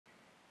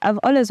I've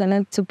always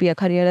wanted to be a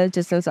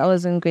cardiologist since I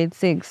was in grade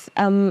 6.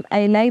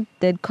 I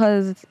liked it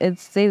because it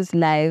saves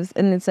lives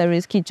and it's a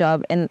risky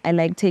job, and I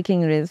like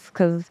taking risks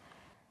because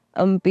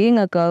being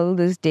a girl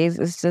these days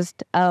is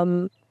just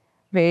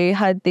very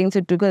hard thing to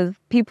do because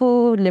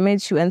people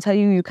limit you and tell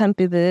you you can't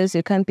be this,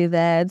 you can't be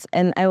that,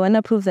 and I want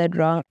to prove that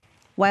wrong.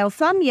 While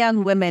some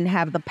young women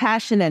have the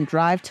passion and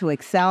drive to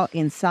excel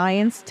in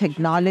science,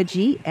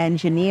 technology,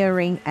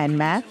 engineering, and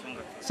math,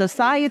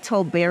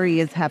 societal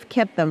barriers have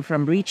kept them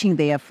from reaching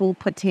their full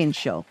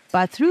potential.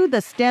 But through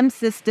the STEM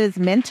Sisters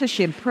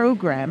Mentorship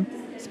Program,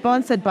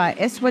 sponsored by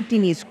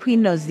Eswatini's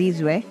Queen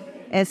Nozizwe,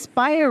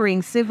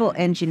 aspiring civil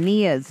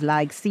engineers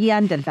like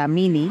Siyanda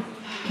Dlamini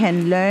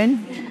can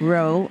learn,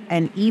 grow,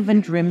 and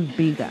even dream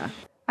bigger.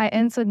 I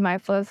entered my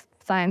first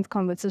science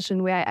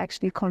competition where I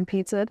actually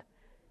competed,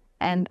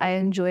 and I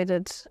enjoyed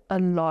it a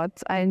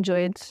lot. I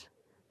enjoyed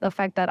the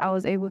fact that I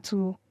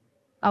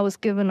was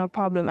given a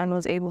problem and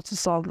was able to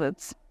solve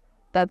it.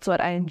 That's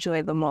what I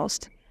enjoy the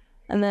most.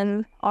 And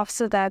then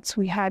after that,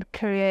 we had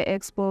career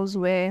expos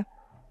where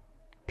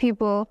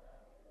people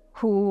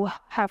who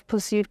have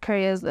pursued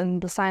careers in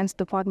the science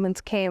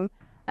department came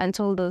and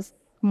told us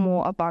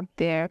more about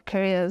their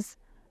careers.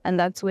 And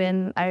that's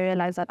when I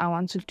realized that I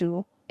want to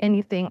do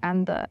anything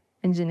under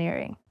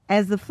engineering.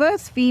 As the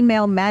first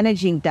female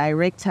managing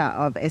director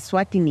of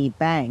Eswatini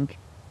Bank,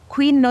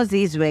 Queen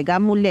Nozizwe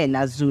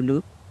Gamulela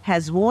Zulu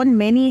has worn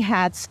many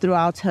hats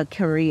throughout her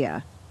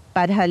career.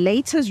 But her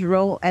latest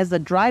role as a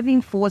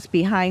driving force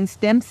behind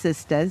STEM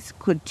Sisters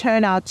could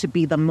turn out to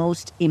be the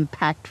most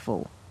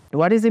impactful.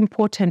 What is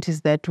important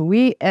is that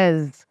we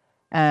as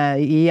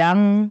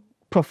young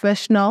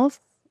professionals,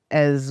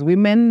 as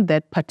women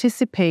that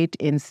participate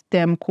in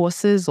STEM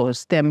courses or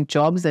STEM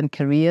jobs and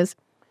careers,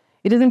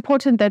 it is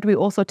important that we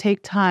also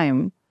take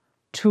time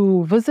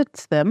to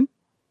visit them,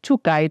 to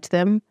guide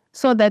them,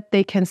 so that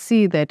they can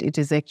see that it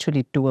is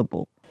actually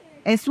doable.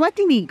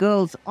 Eswatini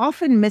girls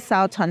often miss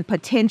out on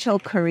potential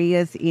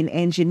careers in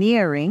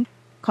engineering,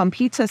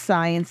 computer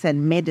science,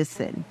 and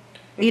medicine.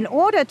 In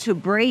order to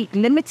break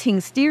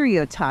limiting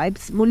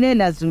stereotypes,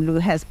 Mulela Zulu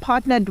has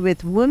partnered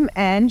with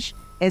VOANews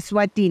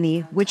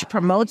Eswatini, which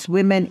promotes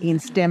women in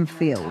STEM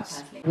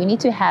fields. We need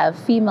to have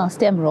female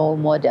STEM role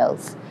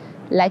models.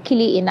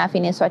 Luckily enough,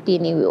 in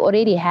Eswatini, we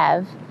already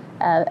have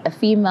a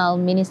female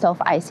Minister of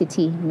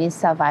ICT, Ms.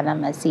 Savannah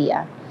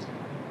Masia.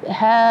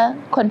 Her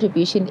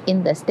contribution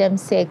in the STEM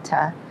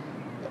sector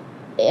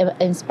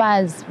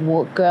inspires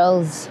more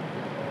girls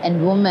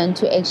and women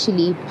to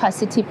actually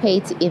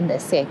participate in the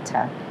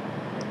sector.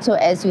 So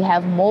as we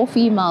have more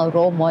female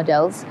role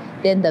models,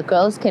 then the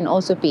girls can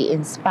also be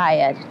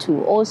inspired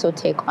to also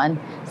take on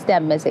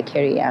STEM as a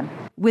career.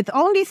 With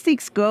only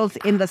 6 girls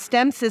in the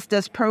STEM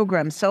Sisters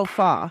program so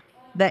far,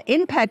 the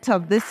impact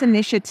of this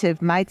initiative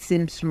might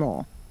seem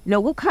small.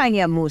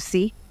 Nogukanya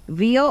Musi,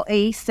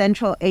 VOA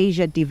Central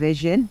Asia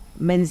Division,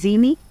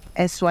 Menzini,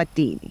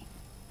 Eswatini.